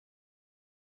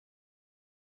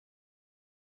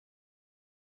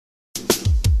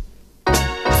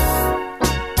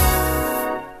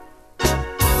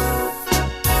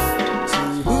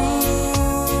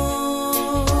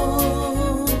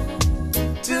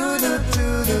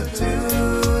Open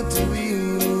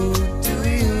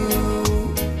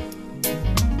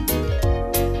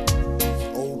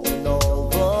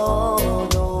all the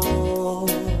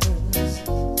doors,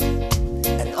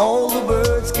 and all the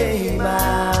birds came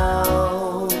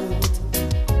out.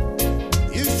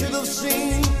 You should have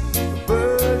seen the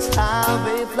birds how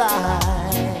they fly,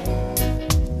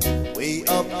 way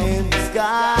up in the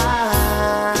sky.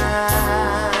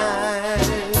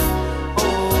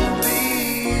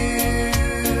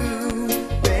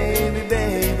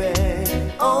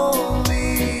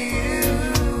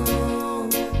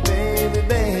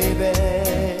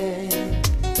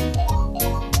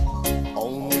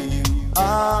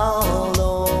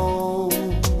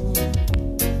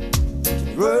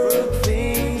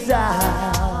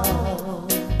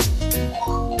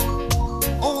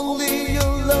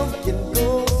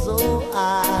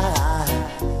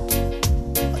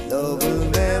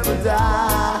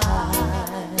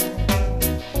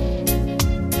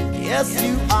 Yes,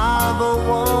 you are the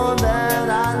one that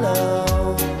I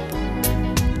love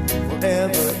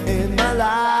forever in my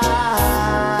life.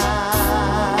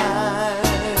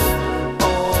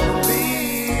 Only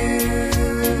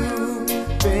you,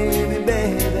 baby,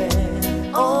 baby.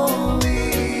 Only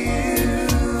you,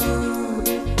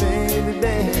 baby,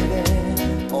 baby.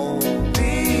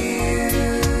 Only you,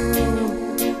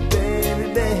 baby,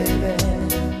 baby.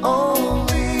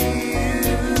 Only you,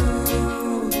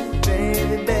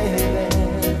 baby, baby.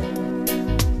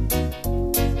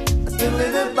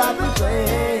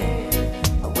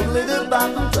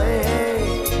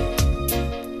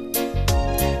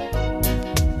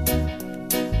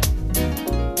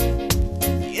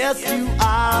 Yes, you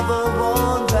are the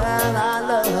one that I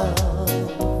love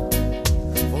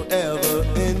forever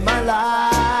in my life.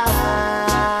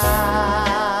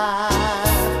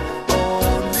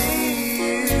 Only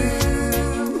you,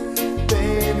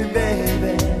 baby,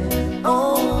 baby.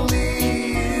 Only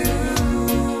you,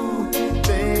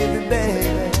 baby,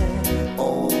 baby.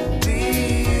 Only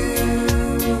you,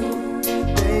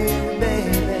 baby,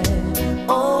 baby.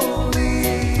 Only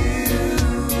you,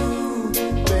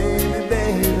 baby,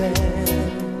 baby.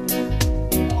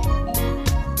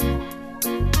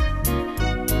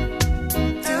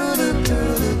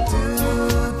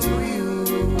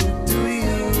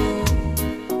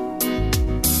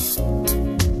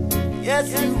 Yes,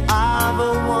 you are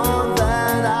the one